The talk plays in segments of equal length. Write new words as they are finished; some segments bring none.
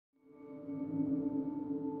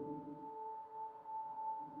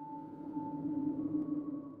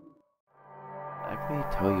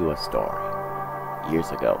tell you a story.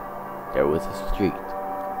 Years ago, there was a street.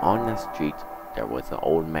 On that street, there was an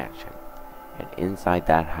old mansion, and inside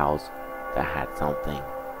that house, that had something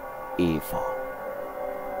evil.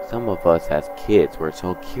 Some of us as kids were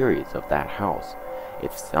so curious of that house,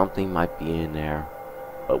 if something might be in there,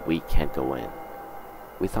 but we can't go in.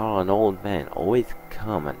 We saw an old man always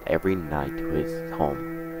come every night to his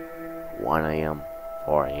home, 1 a.m.,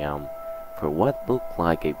 4 a.m., for what looked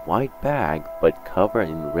like a white bag but covered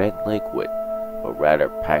in red liquid, or rather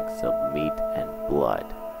packs of meat and blood.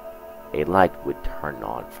 A light would turn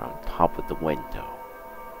on from top of the window.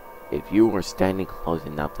 If you were standing close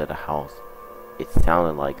enough to the house, it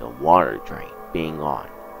sounded like a water drain being on,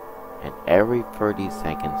 and every 30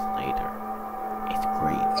 seconds later, it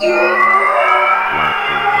screamed. Like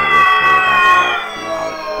we never heard that from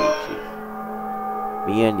our species.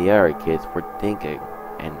 Me and the other kids were thinking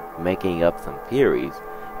and making up some theories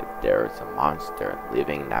if there is a monster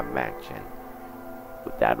living in that mansion,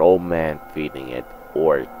 with that old man feeding it,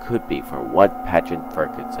 or it could be from what Patrick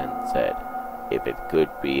Ferguson said, if it could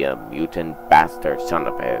be a mutant bastard son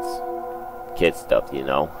of his. Kid stuff, you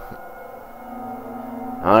know.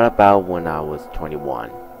 Not about when I was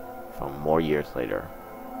 21. From more years later,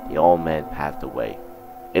 the old man passed away.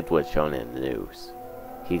 It was shown in the news.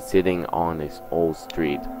 He's sitting on his old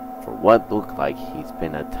street for what looked like he's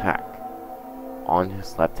been attacked. On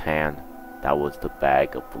his left hand, that was the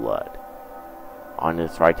bag of blood. On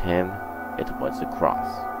his right hand, it was a cross.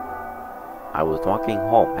 I was walking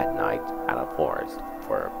home at night at a forest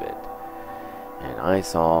for a bit, and I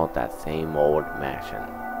saw that same old mansion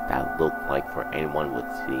that looked like for anyone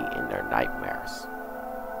would see in their nightmares.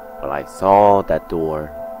 But I saw that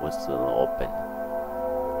door was still open.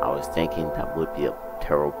 I was thinking that would be a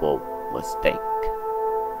terrible mistake.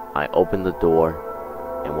 I opened the door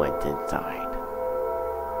and went inside.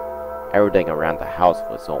 Everything around the house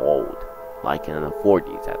was so old, like in the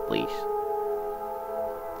 40s at least.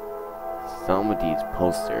 Some of these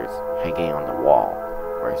posters hanging on the wall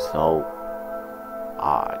were so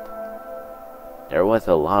odd. There was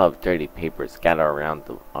a lot of dirty paper scattered around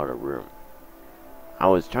the other room. I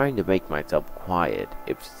was trying to make myself quiet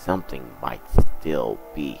if something might still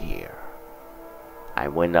be here. I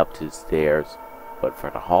went up to the stairs, but for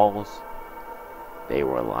the halls, they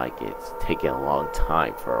were like it's taking a long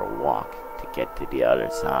time for a walk to get to the other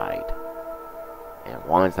side. And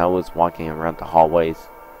once I was walking around the hallways,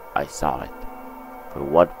 I saw it. For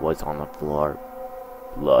what was on the floor,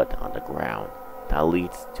 blood on the ground that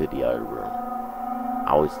leads to the other room.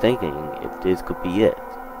 I was thinking if this could be it,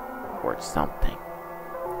 or something.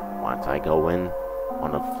 Once I go in,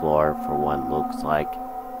 on the floor for what looks like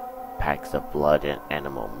packs of blood and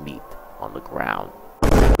animal meat on the ground.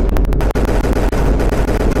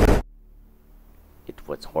 It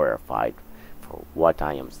was horrified for what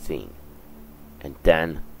I am seeing. And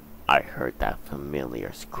then I heard that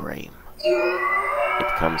familiar scream. It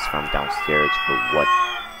comes from downstairs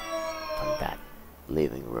from that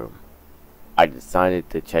living room. I decided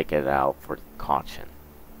to check it out for caution.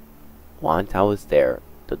 Once I was there,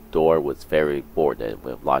 the door was very boarded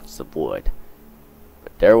with lots of wood,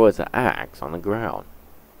 but there was an axe on the ground.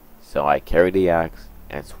 So I carried the axe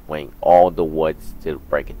and swing all the wood to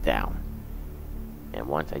break it down. And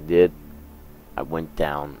once I did, I went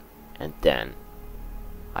down, and then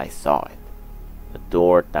I saw it. The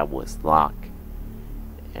door that was locked,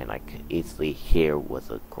 and I could easily hear was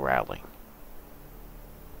a growling.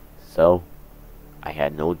 So, I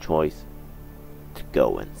had no choice to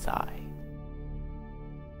go inside.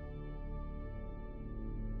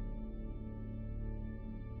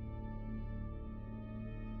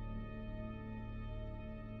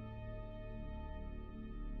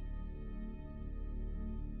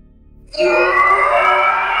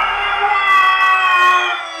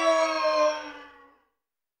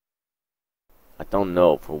 I don't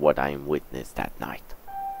know for what I witnessed that night.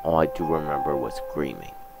 All I do remember was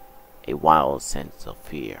screaming, a wild sense of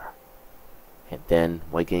fear, and then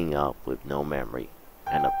waking up with no memory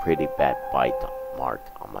and a pretty bad bite mark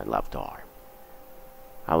on my left arm.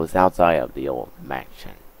 I was outside of the old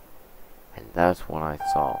mansion, and that's when I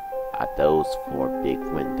saw at those 4 big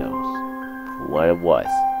windows, for what it was,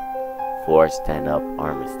 4 stand-up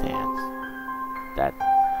army stands that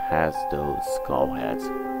has those skull heads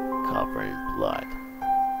covered in blood.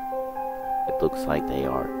 It looks like they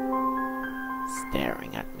are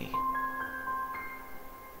staring at me.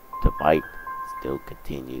 The bite still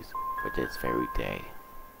continues for this very day.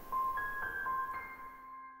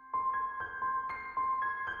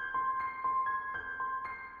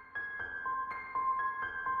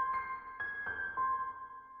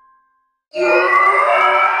 Yeah.